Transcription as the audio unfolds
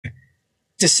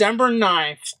December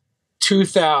 9th,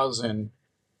 2000.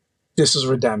 This is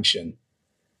Redemption.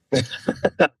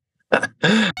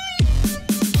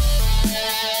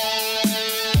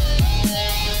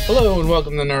 Hello and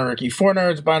welcome to Nerdarchy. For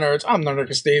nerds, by nerds, I'm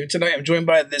Nerdarchy Dave. Tonight I'm joined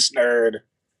by this nerd.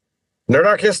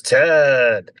 Nerdarchy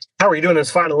Ted. How are you doing this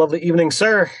fine and lovely evening,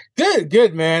 sir?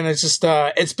 Good, man. It's just,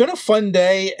 it's been a fun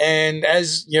day. And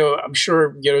as, I'm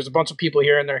sure, there's a bunch of people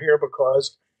here and they're here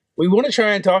because we want to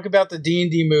try and talk about the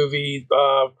D&D movie.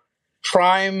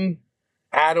 Prime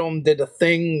Adam did a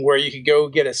thing where you could go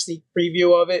get a sneak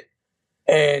preview of it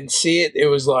and see it. It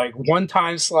was like one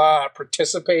time slot,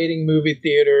 participating movie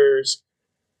theaters.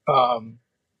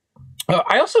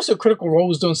 I also saw Critical Role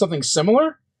was doing something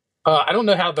similar. I don't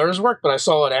know how theirs worked, but I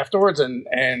saw it afterwards, and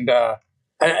like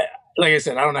I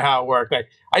said, I don't know how it worked.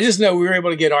 I just know we were able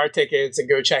to get our tickets and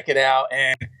go check it out.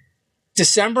 And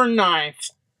December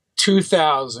 9th,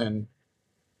 2000,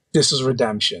 this is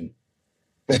Redemption.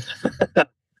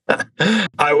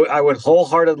 I would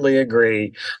wholeheartedly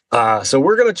agree. So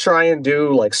we're going to try and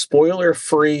do like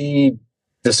spoiler-free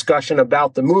discussion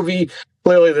about the movie.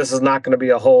 Clearly, this is not going to be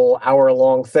a whole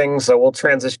hour-long thing, so we'll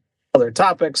transition to other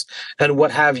topics and what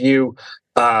have you.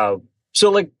 So,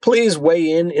 please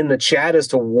weigh in the chat as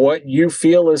to what you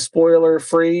feel is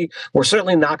spoiler-free. We're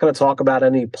certainly not going to talk about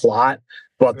any plot,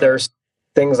 but there's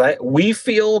things we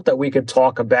feel that we could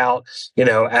talk about,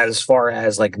 as far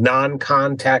as like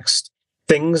non-context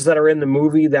things that are in the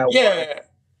movie that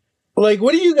what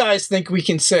do you guys think we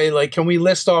can say? Like, can we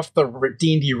list off the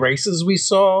D&D races we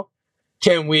saw?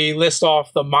 Can we list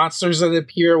off the monsters that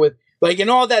appear with, and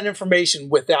all that information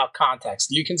without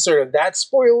context? Do you consider that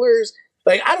spoilers?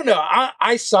 I don't know.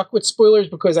 I suck with spoilers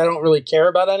because I don't really care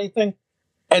about anything.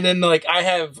 And then,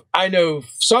 I know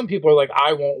some people are like,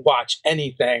 I won't watch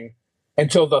anything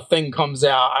until the thing comes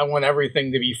out. I want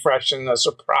everything to be fresh and a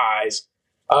surprise.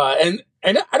 And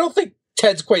I don't think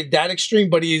Ted's quite that extreme,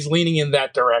 but he's leaning in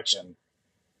that direction.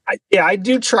 I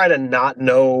do try to not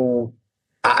know.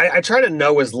 I try to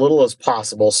know as little as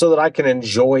possible so that I can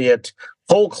enjoy it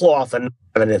whole cloth and not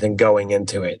have anything going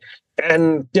into it.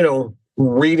 And,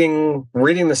 reading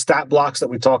the stat blocks that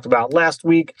we talked about last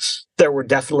week, there were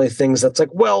definitely things that's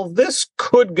like, well, this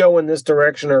could go in this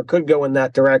direction or could go in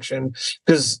that direction,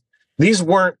 because these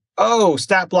weren't,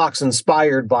 stat blocks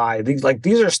inspired by these.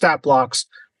 These are stat blocks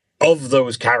of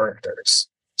those characters.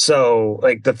 So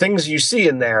the things you see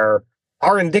in there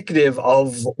are indicative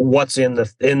of what's in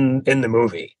the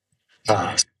movie.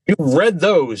 You read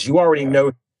those, you already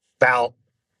know about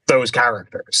those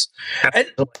characters. And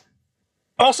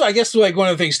also, I guess one of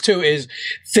the things too is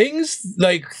things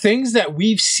that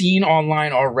we've seen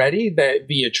online already, that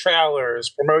via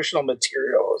trailers, promotional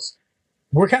materials.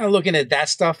 We're kind of looking at that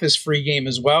stuff as free game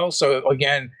as well. So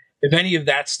again, if any of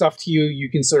that stuff to you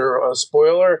consider a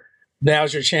spoiler,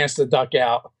 now's your chance to duck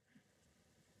out.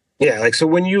 Yeah, so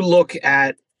when you look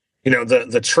at,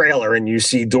 the trailer and you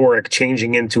see Doric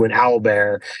changing into an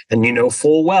owlbear, and you know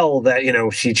full well that,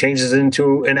 she changes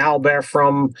into an owlbear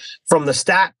from the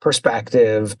stat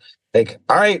perspective, all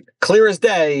right, clear as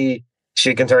day,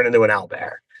 she can turn into an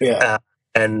owlbear. Yeah.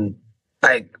 And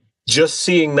just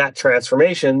seeing that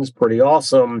transformation is pretty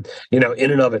awesome, in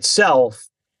and of itself,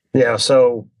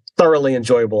 so thoroughly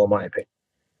enjoyable in my opinion.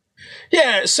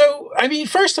 Yeah, so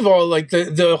first of all,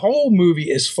 the whole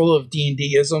movie is full of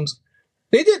D&D-isms.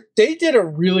 They did a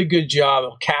really good job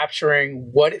of capturing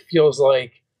what it feels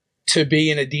like to be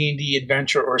in a D&D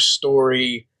adventure or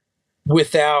story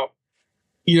without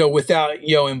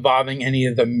involving any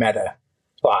of the meta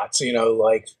plots,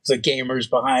 like the gamers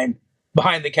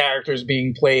behind the characters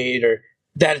being played, or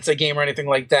that it's a game or anything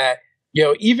like that.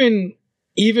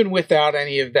 Even without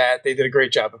any of that, they did a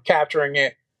great job of capturing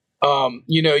it.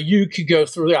 You could go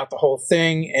throughout the whole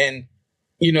thing and,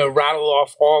 rattle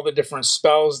off all the different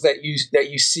spells that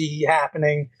you see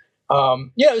happening.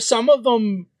 Some of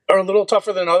them are a little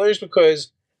tougher than others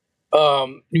because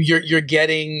you're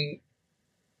getting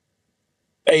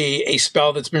a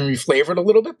spell that's been reflavored a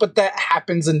little bit, but that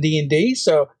happens in D&D.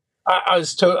 So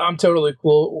I'm totally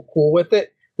cool with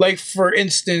it. For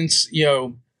instance,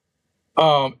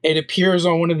 it appears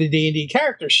on one of the D&D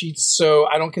character sheets, so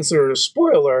I don't consider it a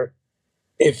spoiler.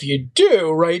 If you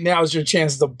do, right now is your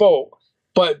chance to bolt.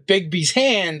 But Bigby's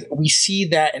hand, we see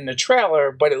that in the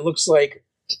trailer, but it looks like,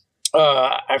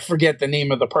 I forget the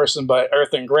name of the person, but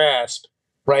Earth and Grasp,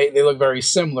 right? They look very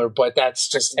similar, but that's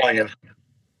just...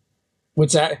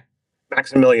 What's that?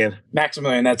 Maximilian,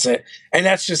 that's it. And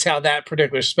that's just how that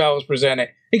particular spell is presented.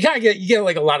 You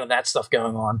get a lot of that stuff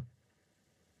going on.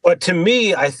 But to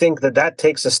me, I think that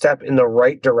takes a step in the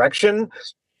right direction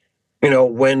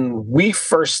when we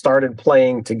first started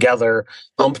playing together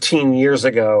umpteen years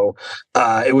ago,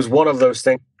 it was one of those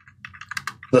things.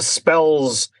 The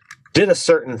spells did a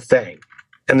certain thing,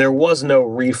 and there was no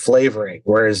reflavoring.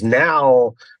 Whereas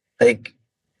now, like,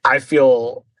 I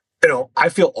feel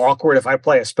awkward if I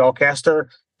play a spellcaster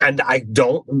and I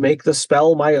don't make the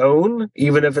spell my own,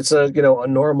 even if it's a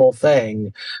normal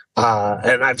thing.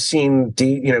 And I've seen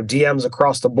DMs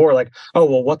across the board like, oh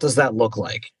well, what does that look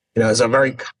like? It's a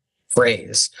very common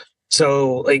phrase.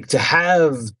 So like to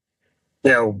have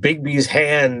Bigby's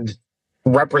hand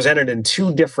represented in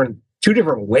two different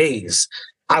ways,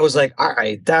 I was like, all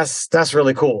right, that's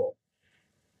really cool.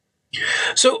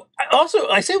 So I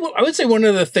would say one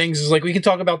of the things is like we can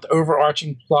talk about the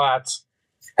overarching plots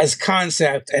as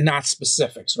concept and not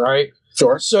specifics, right?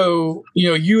 Sure. So,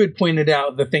 you had pointed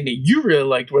out the thing that you really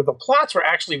liked where the plots were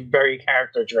actually very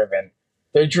character driven.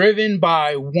 They're driven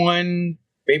by one,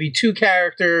 maybe two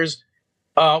characters,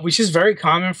 which is very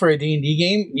common for a D&D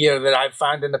game, that I've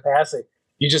found in the past. That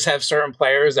you just have certain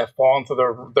players that fall into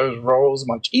those roles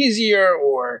much easier,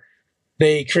 or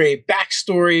they create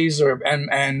backstories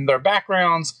and their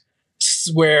backgrounds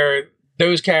where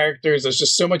those characters, it's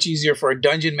just so much easier for a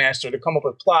dungeon master to come up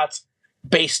with plots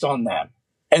based on them.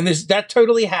 And that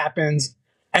totally happens.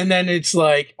 And then it's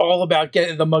like all about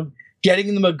getting the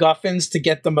MacGuffins to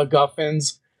get the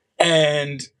MacGuffins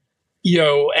and,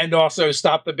 and also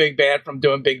stop the big bad from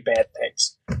doing big bad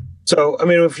things. So, I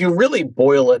mean, if you really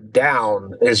boil it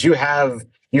down, is you have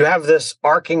this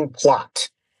arcing plot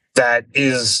that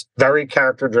is very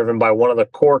character driven by one of the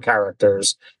core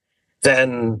characters.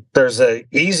 Then there's an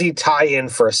easy tie-in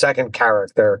for a second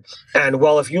character. And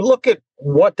well, if you look at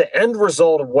what the end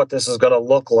result of what this is going to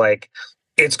look like,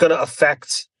 it's going to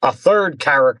affect a third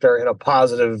character in a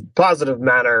positive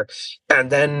manner. And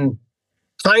then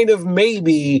kind of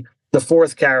maybe the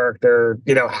fourth character,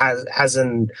 has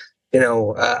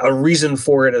a reason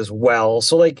for it as well.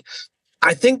 So like,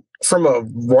 I think from a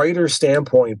writer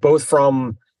standpoint, both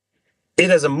from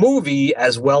it as a movie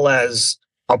as well as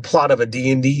a plot of a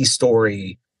D&D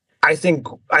story, I think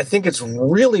it's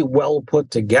really well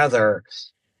put together.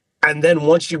 And then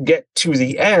once you get to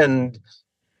the end,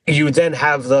 you then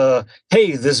have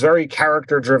this very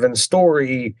character-driven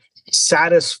story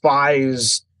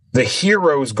satisfies the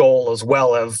hero's goal as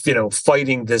well of,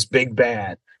 fighting this big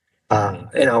bad.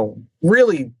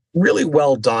 Really, really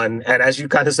well done. And as you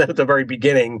kind of said at the very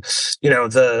beginning,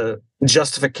 the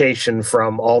justification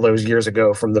from all those years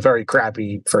ago from the very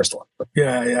crappy first one.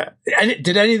 Yeah. And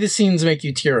did any of the scenes make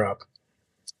you tear up?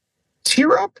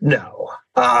 Tear up? No.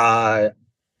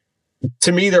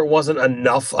 To me, there wasn't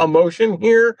enough emotion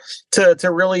here to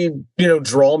really,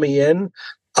 draw me in.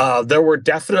 There were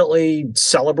definitely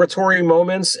celebratory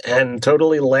moments and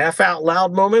totally laugh out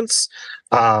loud moments.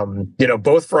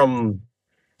 Both from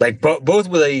both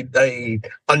with a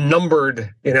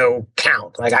numbered,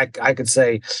 count. Like I could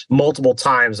say multiple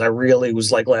times I really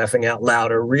was like laughing out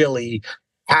loud or really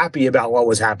happy about what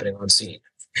was happening on scene.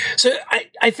 So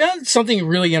I found something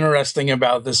really interesting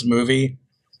about this movie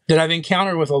that I've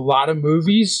encountered with a lot of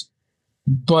movies,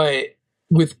 but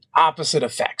with opposite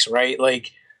effects, right?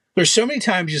 Like there's so many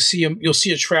times you'll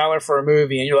see a trailer for a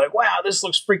movie and you're like, wow, this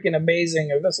looks freaking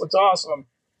amazing, or this looks awesome.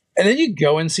 And then you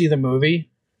go and see the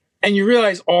movie and you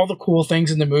realize all the cool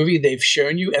things in the movie they've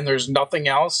shown you and there's nothing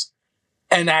else.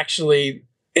 And actually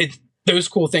those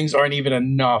cool things aren't even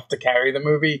enough to carry the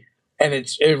movie. And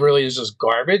it really is just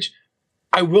garbage.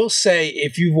 I will say,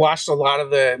 if you've watched a lot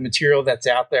of the material that's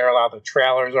out there, a lot of the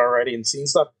trailers already and seen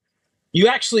stuff, you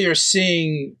actually are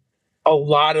seeing a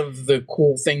lot of the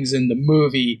cool things in the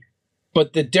movie.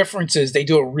 But the difference is they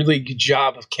do a really good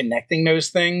job of connecting those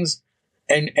things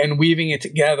and weaving it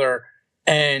together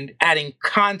and adding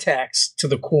context to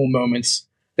the cool moments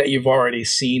that you've already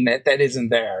seen that isn't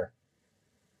there.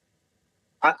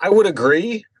 I would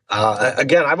agree.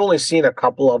 Again, I've only seen a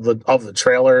couple of the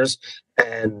trailers,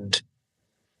 and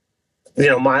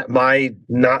my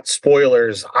not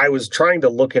spoilers. I was trying to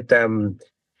look at them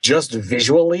just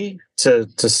visually to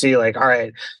see like, all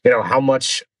right, how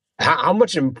much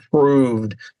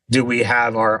improved do we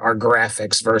have our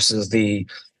graphics versus the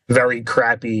very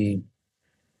crappy,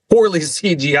 poorly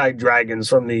CGI dragons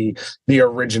from the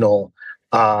original,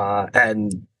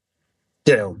 and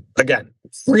again,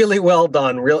 really well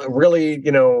done, really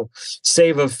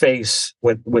save of face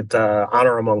with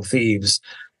Honor Among Thieves,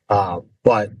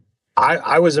 but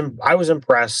I was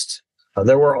impressed.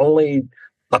 There were only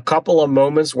a couple of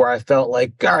moments where I felt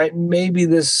like, all right, maybe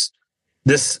this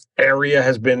area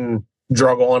has been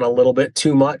drug on a little bit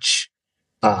too much.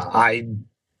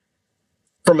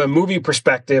 From a movie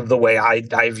perspective, the way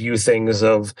I view things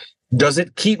of does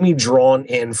it keep me drawn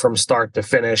in from start to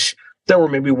finish? There were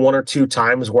maybe one or two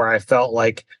times where I felt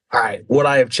like, all right, would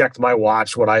I have checked my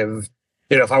watch? Would I have,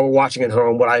 if I were watching at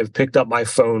home, would I have picked up my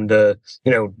phone to,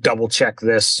 double check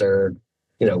this or,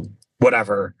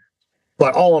 whatever.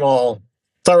 But all in all,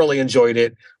 thoroughly enjoyed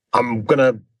it. I'm going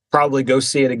to probably go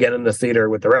see it again in the theater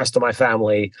with the rest of my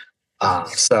family.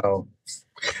 So.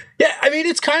 Yeah, I mean,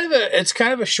 it's kind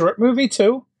of a short movie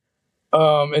too.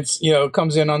 It's, it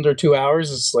comes in under 2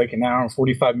 hours. It's like an hour and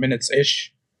 45 minutes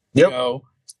ish. Yep.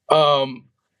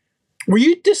 Were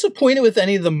you disappointed with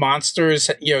any of the monsters,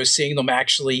 seeing them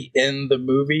actually in the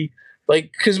movie?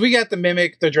 Like, because we got the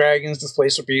Mimic, the Dragons,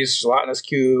 Displacer Beast, Gelatinous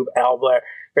Cube, Owlbear,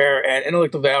 and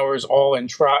Intellect Devourers all in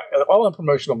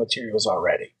promotional materials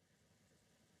already.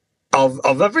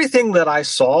 Of everything that I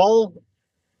saw,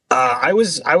 I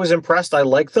was impressed. I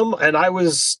liked them, and I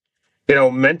was,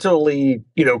 mentally,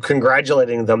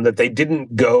 congratulating them that they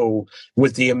didn't go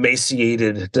with the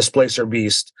emaciated Displacer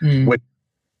Beast, with,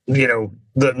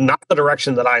 not the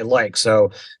direction that I like.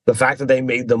 So the fact that they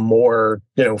made them more,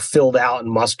 filled out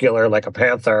and muscular like a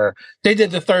panther. They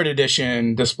did the 3rd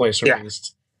edition Displacer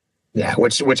Beast. Yeah,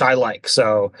 which I like.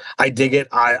 So I dig it.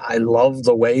 I love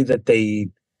the way that they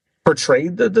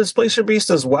portrayed the Displacer Beast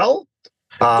as well.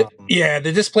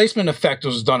 The displacement effect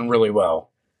was done really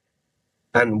well.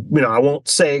 And, I won't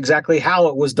say exactly how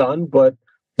it was done, but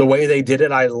the way they did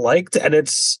it, I liked. And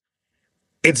it's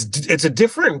a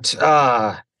different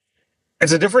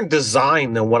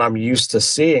design than what I'm used to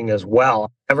seeing as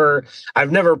well.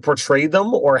 I've never portrayed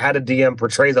them or had a DM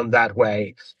portray them that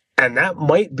way. And that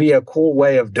might be a cool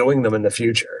way of doing them in the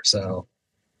future. So.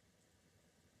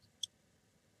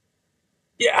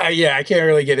 Yeah, I can't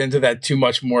really get into that too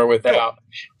much more without.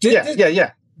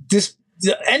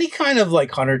 Any kind of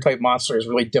like hunter type monster is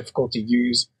really difficult to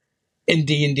use in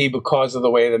D&D because of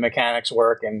the way the mechanics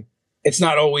work, and it's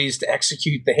not always to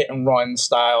execute the hit and run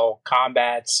style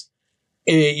combats,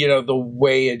 the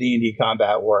way a D&D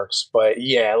combat works. But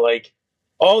yeah, like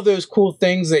all those cool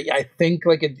things that I think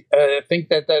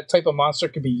that type of monster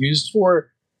could be used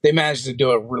for, they managed to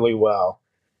do it really well.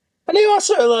 And they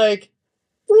also this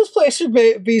Displacer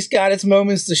Beast got its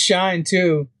moments to shine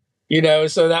too,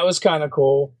 so that was kind of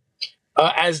cool.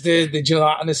 As did the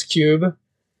Gelatinous Cube.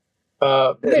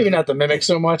 Maybe not the Mimic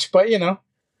so much, but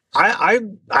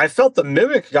I felt the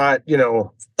Mimic got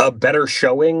a better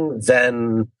showing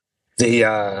than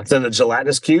the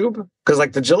Gelatinous Cube, because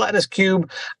like the Gelatinous Cube,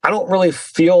 I don't really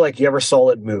feel like you ever saw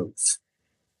it move.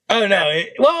 Oh no!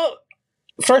 Well,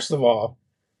 first of all,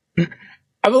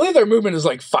 I believe their movement is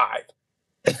like 5.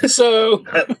 So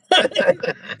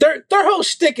their whole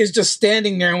shtick is just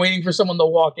standing there and waiting for someone to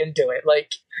walk into it.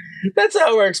 Like, that's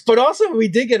how it works. But also, we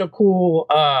did get the cool,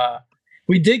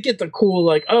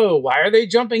 like, oh, why are they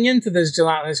jumping into this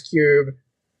Gelatinous Cube?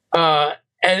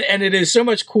 And it is so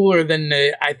much cooler than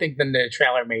the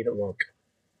trailer made it look.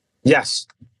 Yes.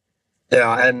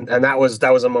 Yeah, and that was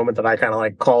a moment that I kind of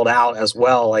like called out as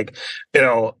well. Like,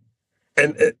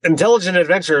 and intelligent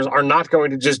adventurers are not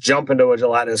going to just jump into a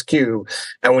Gelatinous Cube.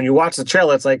 And when you watch the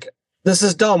trailer, it's like, this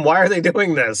is dumb. Why are they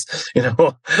doing this?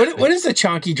 What is the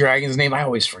chonky dragon's name? I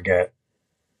always forget.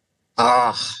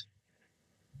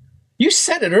 You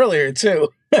said it earlier too.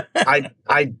 I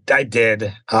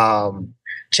did.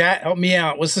 Chat, help me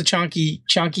out. What's the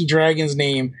chonky dragon's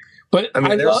name? But I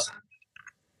mean,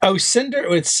 Cinder.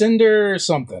 It's Cinder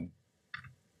something.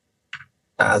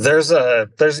 There's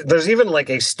even like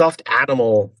a stuffed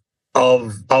animal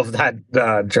of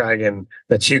that dragon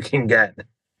that you can get.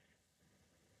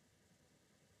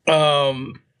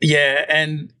 Yeah,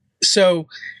 and so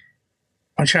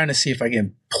I'm trying to see if I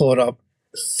can pull it up.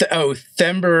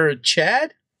 Thember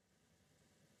Chad.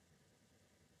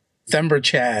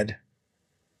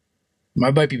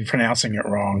 I might be pronouncing it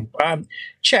wrong.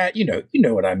 Chad, you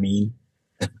know what I mean.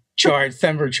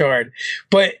 Thember Chard,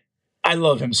 but I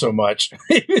love him so much.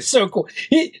 He was so cool.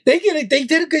 They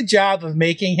did a good job of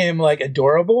making him like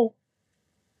adorable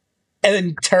and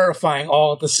then terrifying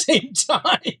all at the same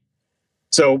time.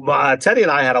 So Teddy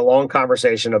and I had a long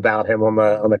conversation about him on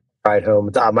the ride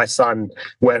home. My son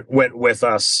went with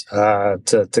us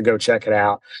to go check it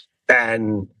out,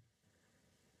 and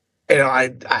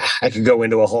I could go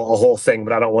into a whole thing,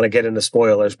 but I don't want to get into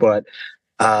spoilers. But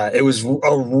it was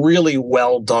a really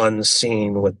well done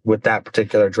scene with that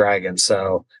particular dragon.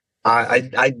 So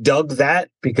I dug that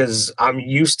because I'm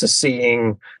used to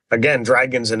seeing, again,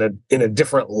 dragons in a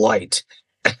different light.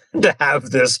 To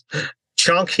have this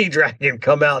chunky dragon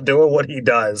come out doing what he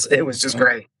does, it was just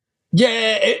great.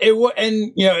 Yeah, it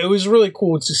was really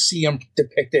cool to see him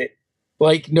depicted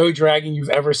like no dragon you've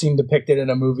ever seen depicted in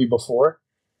a movie before.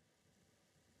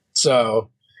 So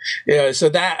Yeah, so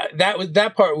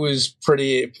that part was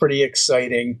pretty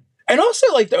exciting, and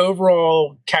also like the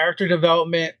overall character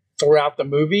development throughout the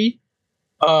movie.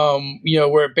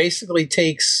 Where it basically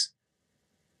takes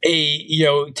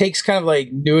takes kind of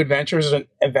like new adventurers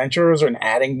and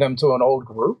adding them to an old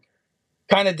group,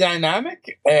 kind of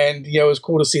dynamic, and it was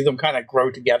cool to see them kind of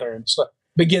grow together and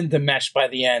begin to mesh by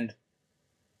the end.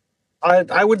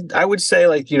 I would say,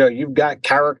 like, you've got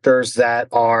characters that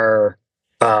are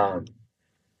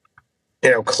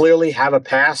clearly have a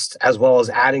past, as well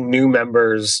as adding new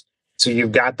members. So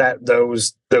you've got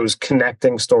those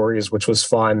connecting stories, which was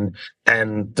fun,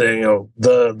 and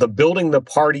the building the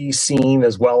party scene,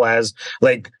 as well as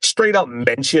like straight up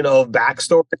mention of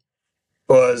backstory,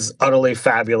 was utterly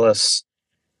fabulous.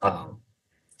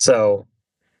 So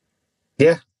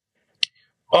yeah.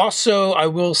 Also, I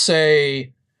will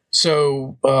say,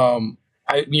 so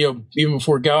even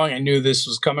before going, I knew this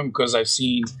was coming because I've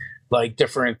seen like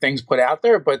different things put out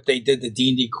there, but they did the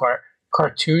D&D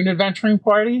cartoon adventuring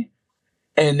party,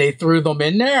 and they threw them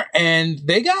in there, and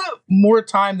they got more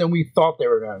time than we thought they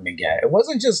were going to get. It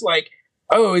wasn't just like,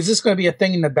 oh, is this going to be a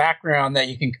thing in the background that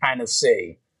you can kind of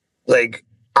see? Like,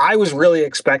 I was really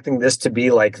expecting this to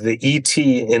be like the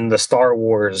E.T. in the Star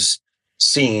Wars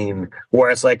scene, where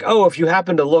it's like, oh, if you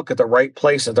happen to look at the right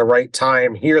place at the right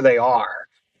time, here they are.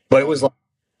 But it was like,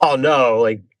 oh no,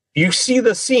 like, you see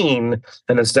the scene,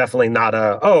 and it's definitely not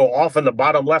off in the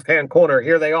bottom left-hand corner,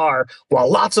 here they are,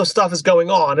 while lots of stuff is going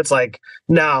on. It's like,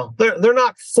 no, they're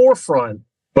not forefront,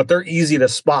 but they're easy to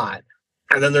spot.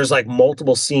 And then there's like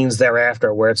multiple scenes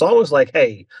thereafter where it's almost like,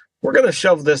 hey, we're going to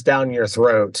shove this down your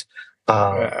throat.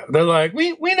 They're like,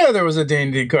 we know there was a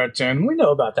D&D cartoon. We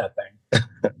know about that thing.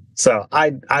 So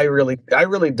I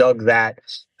really dug that.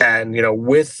 And,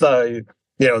 with the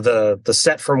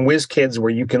set from WizKids,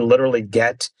 where you can literally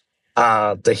get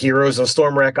the Heroes of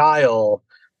Stormwreck Isle,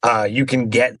 you can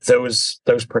get those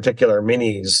particular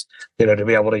minis, to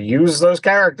be able to use those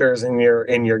characters in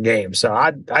your game. So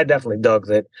I definitely dug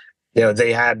that.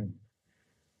 They had,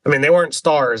 I mean, they weren't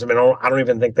stars. I mean, I don't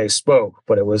even think they spoke,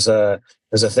 but it was a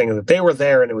thing that they were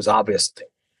there, and it was obvious.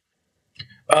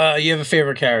 You have a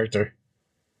favorite character?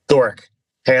 Doric,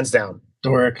 hands down.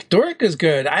 Doric is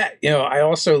good. I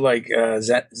also like is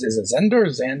it Zender?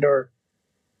 Xandor?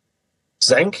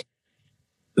 Zenk?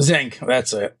 Zenk,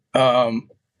 that's it. I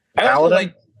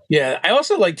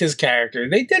also liked his character.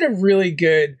 They did a really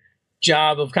good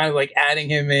job of kind of like adding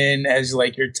him in as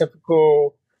like your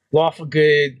typical lawful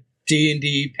good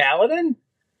D&D paladin,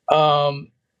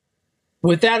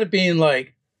 without it being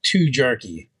like too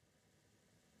jerky.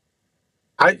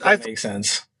 That makes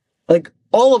sense. Like,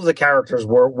 all of the characters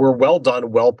were well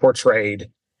done, well portrayed.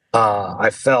 I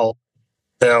felt,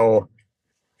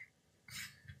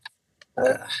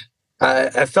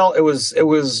 I felt it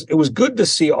was good to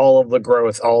see all of the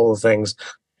growth, all of the things,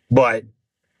 but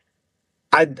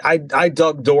I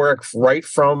dug Doric right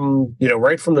from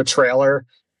the trailer,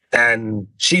 and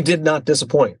she did not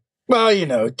disappoint. Well,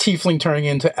 tiefling turning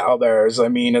into owlbears. I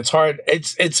mean, it's hard.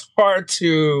 It's hard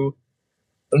to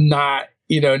not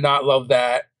love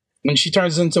that. When she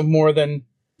turns into more than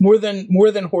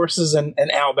horses and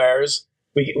owlbears,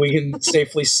 we can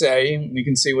safely say. We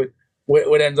can see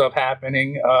what ends up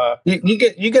happening. You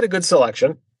get a good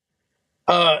selection.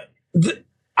 I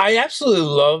absolutely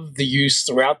love the use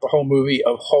throughout the whole movie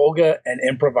of Holga and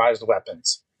improvised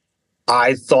weapons.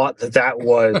 I thought that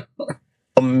was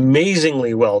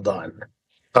amazingly well done.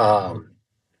 I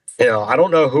don't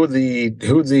know who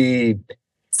the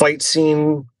fight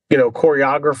scene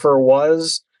choreographer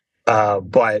was,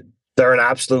 but they're an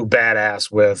absolute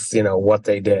badass with what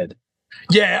they did.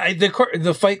 Yeah,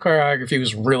 the fight choreography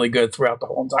was really good throughout the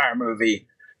whole entire movie.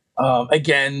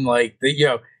 Again, like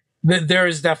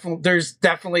there's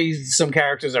definitely some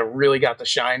characters that really got to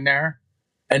shine there,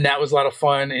 and that was a lot of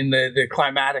fun. In the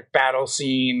climatic battle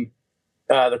scene,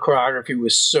 the choreography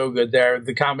was so good there.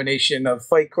 The combination of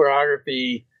fight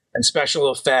choreography and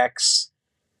special effects,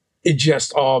 it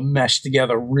just all meshed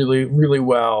together really, really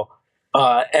well.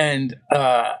 And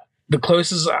the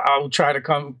closest I'll try to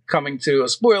coming to a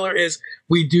spoiler is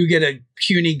we do get a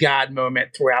puny god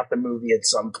moment throughout the movie at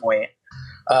some point.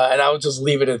 And I would just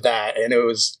leave it at that. And it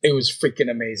was freaking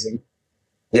amazing.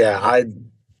 Yeah, I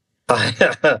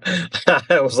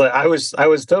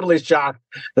was totally shocked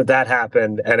that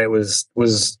happened, and it was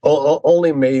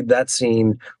only made that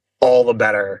scene all the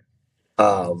better.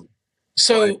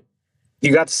 So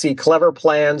you got to see clever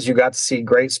plans. You got to see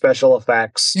great special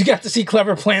effects. You got to see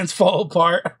clever plans fall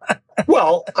apart.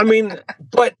 Well, I mean,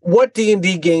 but what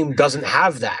D&D game doesn't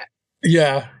have that?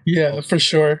 Yeah, for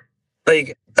sure.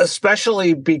 Like,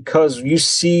 especially because you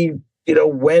see,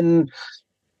 when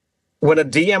when a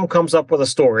DM comes up with a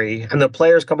story and the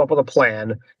players come up with a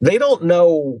plan, they don't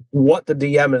know what the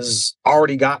DM has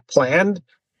already got planned.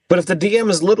 But if the DM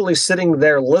is literally sitting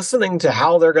there listening to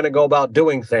how they're going to go about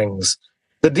doing things,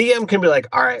 the DM can be like,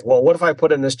 all right, well, what if I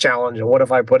put in this challenge and what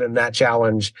if I put in that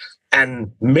challenge,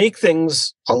 and make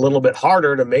things a little bit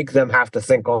harder to make them have to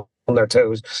think on their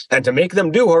toes and to make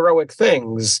them do heroic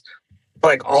things.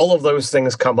 Like all of those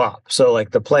things come up. So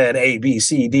like the plan A, B,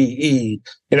 C, D, E,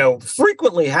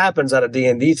 frequently happens at a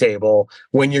D&D table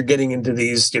when you're getting into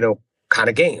these, kind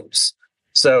of games.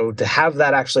 So to have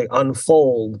that actually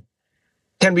unfold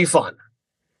can be fun.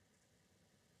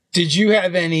 Did you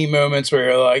have any moments where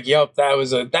you're like, "Yep, that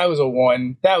was a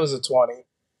 1, that was a 20"?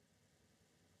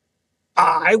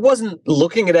 I wasn't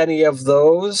looking at any of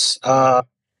those. Because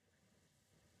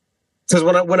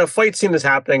when a fight scene is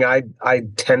happening, I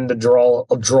tend to draw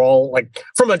like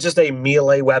from just a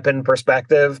melee weapon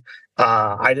perspective.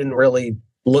 I didn't really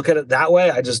look at it that way.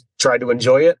 I just tried to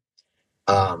enjoy it.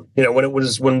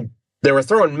 When they were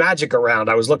throwing magic around,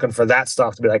 I was looking for that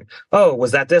stuff to be like, oh,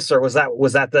 was that this or was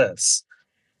that this?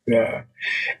 Yeah,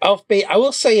 I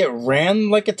will say it ran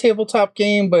like a tabletop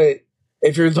game, but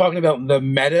if you're talking about the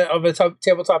meta of a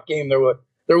tabletop game, there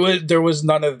was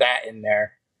none of that in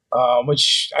there.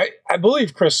 Which I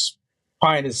believe Chris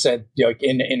Pine has said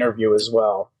in the interview as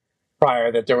well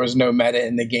prior that there was no meta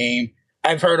in the game.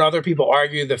 I've heard other people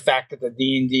argue the fact that the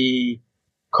D&D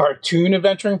cartoon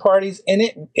adventuring parties in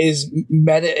it is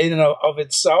meta in and of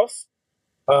itself.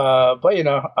 But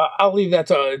I'll leave that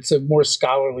to more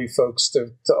scholarly folks to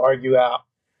argue out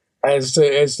as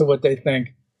to what they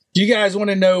think. Do you guys want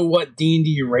to know what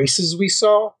D&D races we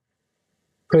saw?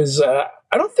 Because I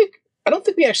don't think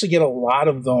we actually get a lot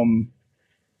of them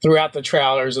throughout the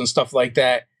trailers and stuff like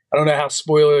that. I don't know how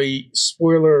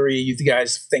spoilery you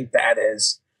guys think that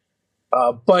is.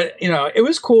 But it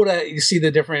was cool that you see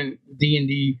the different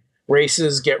D&D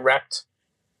races get wrecked.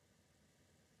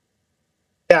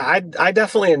 Yeah, I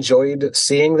definitely enjoyed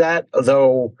seeing that.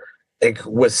 Though, like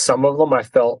with some of them, I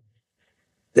felt,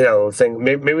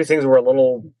 maybe things were a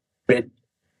little bit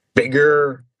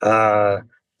bigger than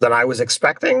I was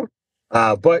expecting.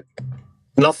 But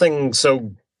nothing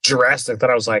so drastic that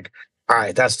I was like, all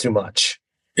right, that's too much.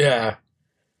 Yeah.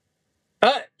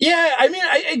 Yeah, I mean,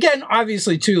 again,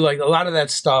 obviously, too, like, a lot of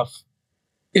that stuff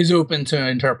is open to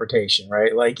interpretation,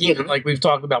 right? Like, even like we've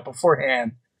talked about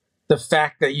beforehand, the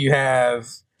fact that you have,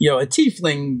 a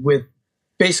tiefling with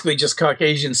basically just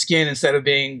Caucasian skin instead of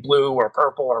being blue or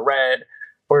purple or red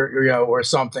or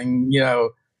something, the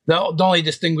only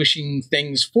distinguishing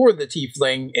things for the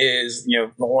tiefling is, the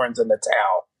horns and the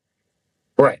tail.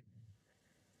 Right.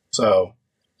 So,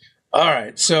 all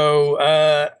right.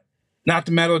 So, not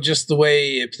the metal, just the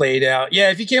way it played out.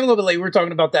 Yeah, if you came a little bit late, we were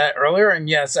talking about that earlier. And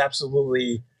yes,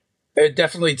 absolutely. It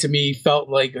definitely, to me, felt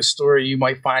like a story you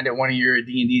might find at one of your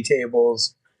D&D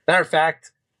tables. Matter of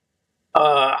fact,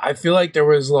 I feel like there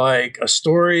was like a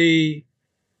story,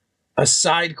 a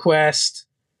side quest,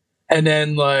 and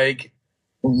then like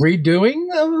redoing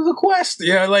of the quest.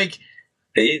 Like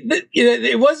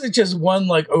it wasn't just one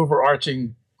like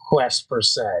overarching quest per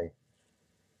se.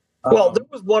 Well, there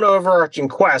was one overarching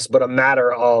quest, but a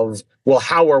matter of, well,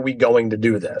 how are we going to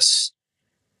do this?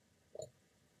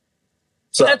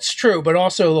 So that's true, but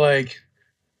also like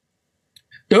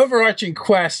the overarching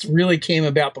quest really came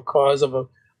about because of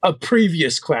a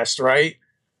previous quest, right?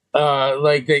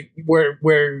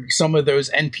 Where some of those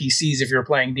NPCs, if you're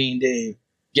playing D&D,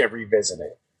 get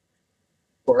revisited.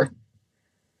 Sure.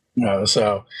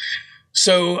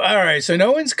 So all right. So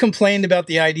no one's complained about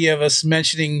the idea of us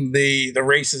mentioning the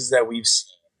races that we've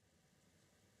seen.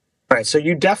 All right. So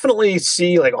you definitely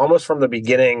see, like almost from the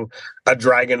beginning, a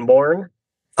Dragonborn,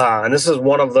 and this is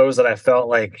one of those that I felt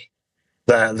like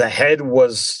the head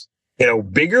was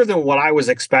bigger than what I was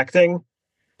expecting.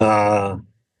 Dragons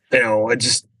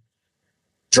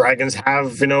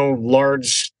have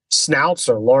large snouts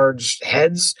or large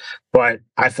heads, but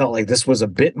I felt like this was a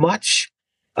bit much.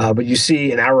 But you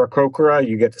see an Aarakocra,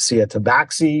 you get to see a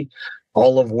Tabaxi,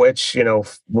 all of which,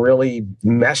 really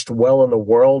meshed well in the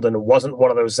world. And it wasn't one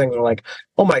of those things where like,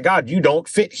 oh my God, you don't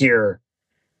fit here.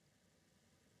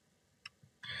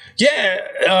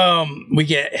 Yeah. We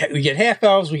get half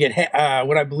elves. We get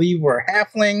what I believe were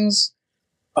halflings.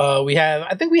 We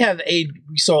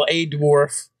saw a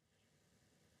dwarf.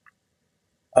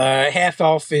 Half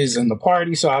elf is in the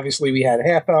party. So obviously we had a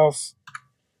half elf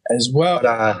as well.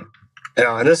 But,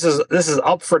 and this is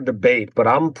up for debate, but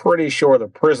I'm pretty sure the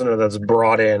prisoner that's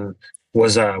brought in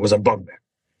was a bugbear.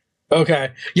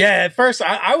 Okay, yeah. At first,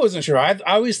 I wasn't sure.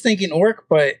 I was thinking orc,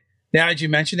 but now that you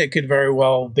mentioned it, could very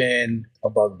well have been a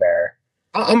bugbear.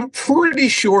 I'm pretty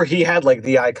sure he had like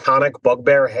the iconic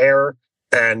bugbear hair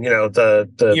and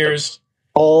the Years.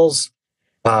 balls.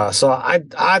 So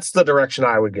that's the direction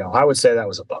I would go. I would say that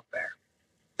was a bugbear,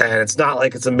 and it's not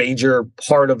like it's a major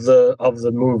part of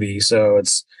the movie. So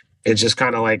it's just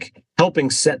kind of like helping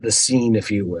set the scene,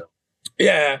 if you will.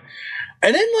 Yeah.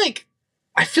 And then like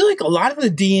I feel like a lot of the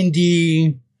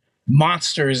D&D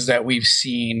monsters that we've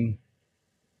seen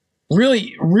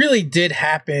really did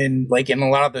happen like in a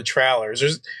lot of the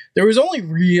trailers. There was only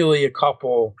really a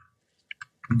couple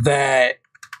that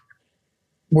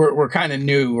were kind of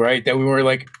new, right? That we were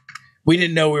like we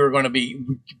didn't know we were going to be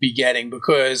getting,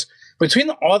 because between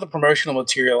all the promotional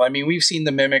material, I mean, we've seen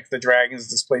the Mimic, the Dragons,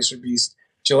 Displacer Beast,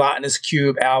 Gelatinous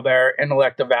Cube, Owlbear,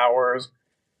 Intellect Devourers,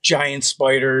 Giant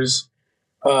Spiders.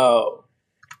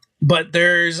 But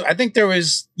I think there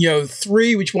was,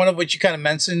 three, one of which you kind of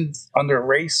mentioned under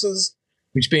races,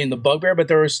 which being the Bugbear, but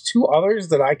there was two others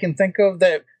that I can think of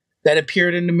that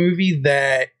appeared in the movie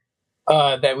that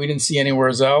we didn't see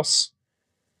anywhere else.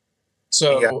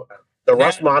 So yeah. The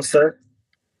Rust Monster.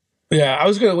 Yeah, I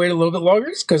was going to wait a little bit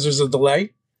longer because there's a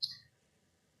delay.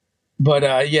 But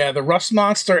the Rust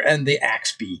Monster and the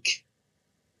Axebeak.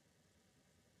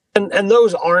 And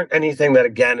those aren't anything that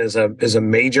again is a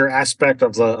major aspect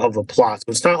of the plot. So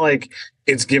it's not like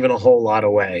it's given a whole lot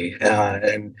away.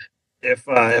 And if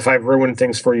I've ruined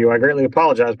things for you, I greatly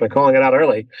apologize by calling it out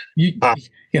early. You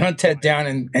hunt Ted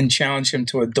down and challenge him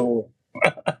to a duel.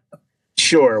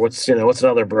 Sure. What's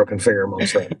another broken finger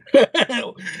monster?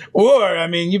 Or I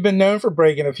mean, you've been known for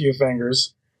breaking a few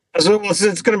fingers. So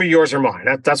it's going to be yours or mine.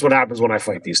 That's what happens when I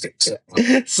fight these days. So.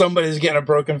 Somebody's getting a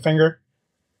broken finger.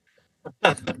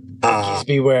 Please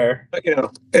beware.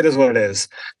 It is what it is.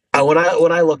 When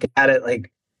I look at it,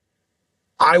 like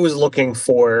I was looking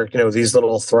for these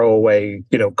little throwaway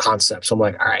concepts. I'm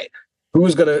like, all right,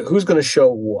 who's gonna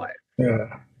show what?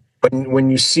 Yeah.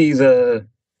 When you see the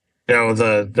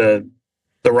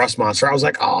Rust Monster, I was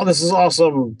like, oh, this is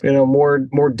awesome.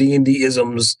 More D&D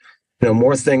isms.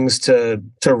 More things to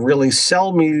really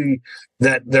sell me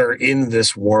that they're in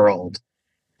this world.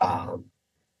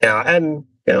 And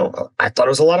I thought it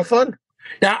was a lot of fun.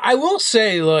 Now, I will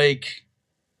say, like,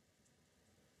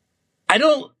 I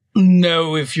don't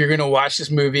know if you're going to watch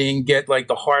this movie and get, like,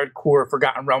 the hardcore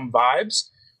Forgotten Realm vibes,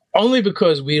 only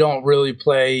because we don't really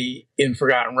play in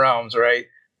Forgotten Realms, right?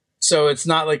 So it's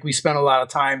not like we spend a lot of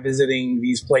time visiting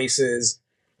these places.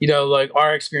 Like,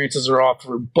 our experiences are all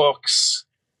through books,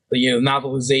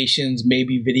 novelizations,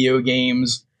 maybe video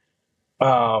games.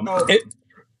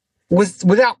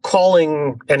 Without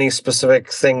calling any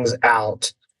specific things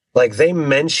out, like they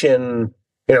mention,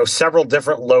 several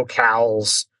different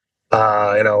locales.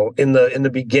 In the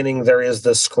beginning, there is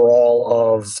the scroll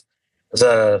of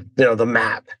the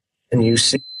map, and you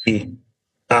see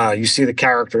the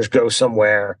characters go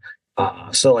somewhere.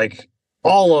 So like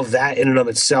all of that in and of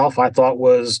itself, I thought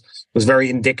was very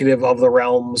indicative of the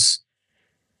realms.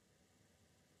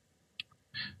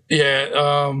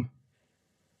 Yeah.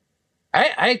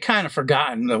 I had kind of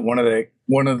forgotten that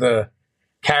one of the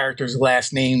characters'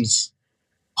 last names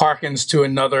harkens to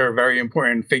another very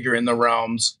important figure in the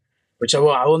realms, which I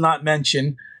will not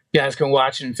mention. You guys can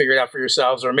watch it and figure it out for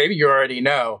yourselves, or maybe you already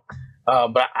know.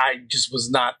 But I just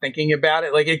was not thinking about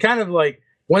it. Like it kind of like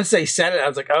once they said it, I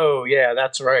was like, oh yeah,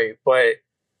 that's right. But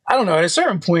I don't know. At a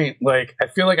certain point, like I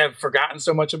feel like I've forgotten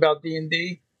so much about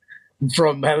D&D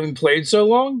from having played so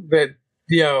long that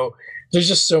there's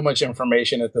just so much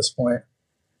information at this point.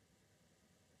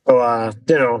 So, I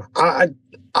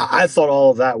thought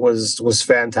all of that was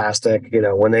fantastic.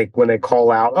 When they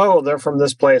call out, oh, they're from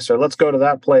this place, or let's go to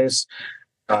that place.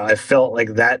 I felt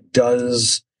like that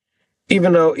does,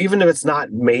 even if it's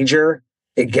not major,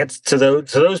 it gets to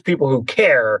those people who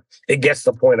care. It gets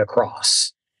the point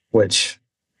across, which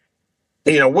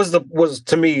was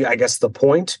to me, I guess, the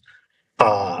point.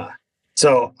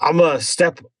 So I'm gonna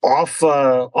step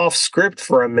off script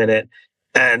for a minute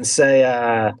and say,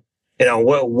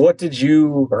 what did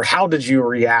you, or how did you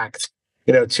react,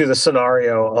 to the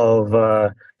scenario of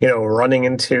running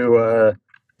into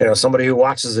somebody who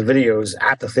watches the videos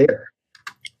at the theater?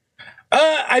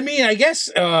 I mean, I guess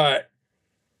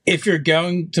if you're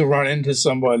going to run into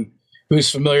someone who's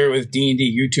familiar with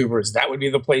D&D YouTubers, that would be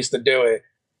the place to do it.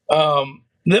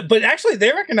 But actually,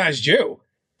 they recognized you,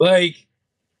 like.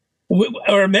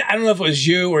 Or I don't know if it was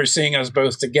you or seeing us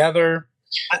both together.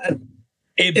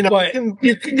 You can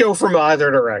go from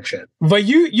either direction. But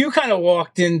you kind of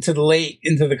walked into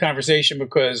the conversation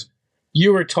because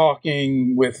you were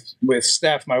talking with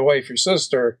Steph, my wife, your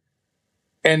sister,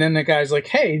 and then the guy's like,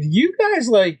 "Hey, do you guys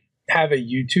like have a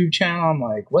YouTube channel?" I'm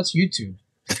like, "What's YouTube?"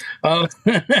 I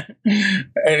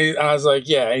was like,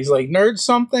 yeah. He's like, nerd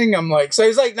something. I'm like, so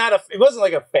he's like, it wasn't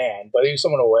like a fan, but he was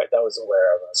someone that was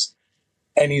aware of us.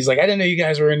 And he's like, I didn't know you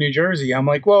guys were in New Jersey. I'm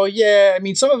like, well, yeah. I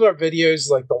mean, some of our videos,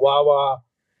 like the Wawa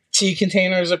tea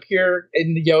containers appear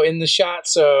in the shot,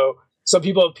 so some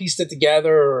people have pieced it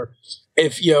together. Or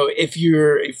if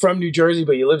you're from New Jersey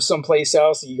but you live someplace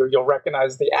else, you'll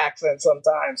recognize the accent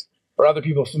sometimes. Or other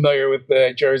people familiar with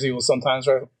Jersey will sometimes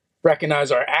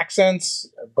recognize our accents.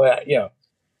 But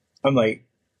I'm like,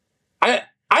 I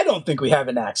don't think we have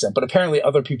an accent, but apparently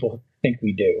other people think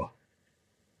we do.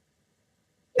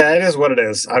 Yeah, it is what it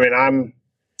is. I mean, I'm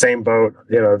same boat.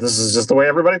 This is just the way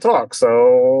everybody talks.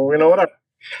 So whatever.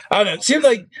 I don't know.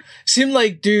 Seemed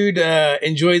like dude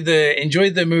enjoyed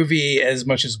the movie as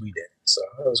much as we did. So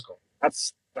that was cool.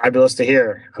 That's fabulous to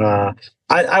hear.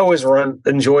 I always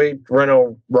enjoy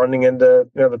running into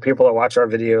the people that watch our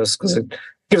videos, because it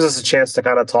gives us a chance to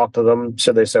kind of talk to them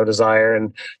should they so desire,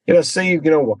 and see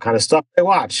what kind of stuff they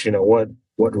watch. What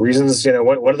reasons,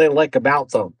 what do they like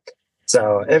about them.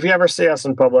 So if you ever see us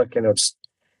in public, just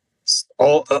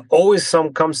always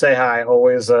come say hi.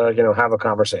 Always have a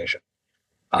conversation.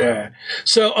 Yeah.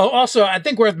 So also, I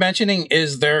think worth mentioning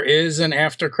is there is an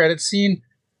after credit scene,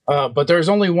 but there's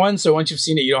only one. So once you've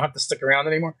seen it, you don't have to stick around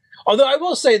anymore. Although I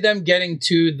will say them going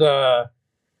through the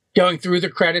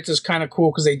credits is kind of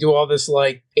cool, because they do all this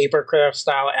like papercraft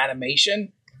style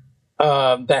animation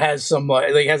that has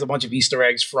has a bunch of Easter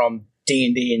eggs from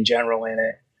D&D in general in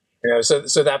it.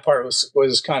 So that part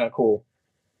was kind of cool.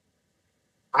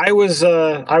 I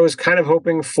was kind of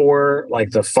hoping for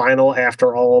like the final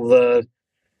after all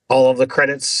of the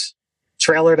credits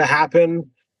trailer to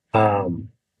happen.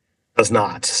 Does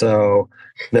not. So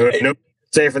no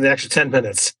stay for the extra 10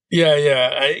 minutes.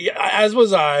 Yeah. As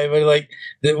was I, but like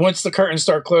once the curtains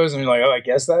start closing, you're like, oh, I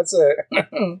guess that's it.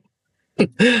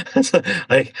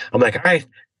 Like I'm like, all right,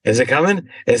 is it coming?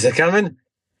 Is it coming?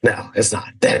 No, it's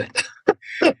not. Damn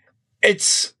it.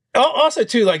 It's also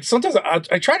too, like, sometimes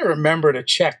I try to remember to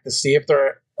check to see if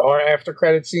there are after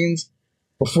credit scenes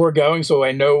before going, so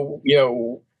I know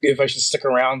if I should stick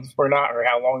around or not, or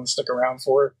how long to stick around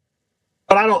for.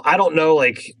 But I don't know,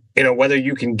 like, whether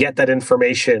you can get that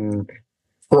information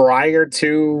prior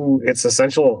to its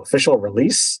official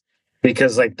release,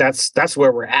 because like that's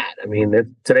where we're at. I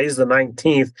mean, today's the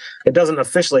 19th. It doesn't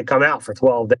officially come out for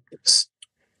 12 days.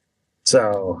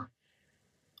 So,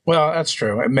 well, that's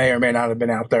true. It may or may not have been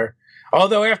out there.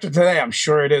 Although after today, I'm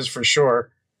sure it is for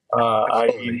sure.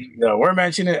 We're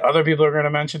mentioning it. Other people are going to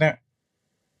mention it.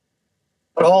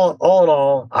 But all in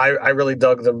all, I really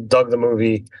dug the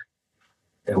movie.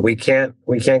 We can't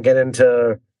get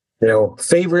into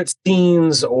favorite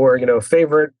scenes or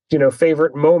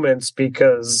favorite moments,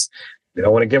 because we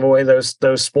don't want to give away those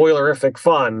spoilerific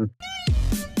fun.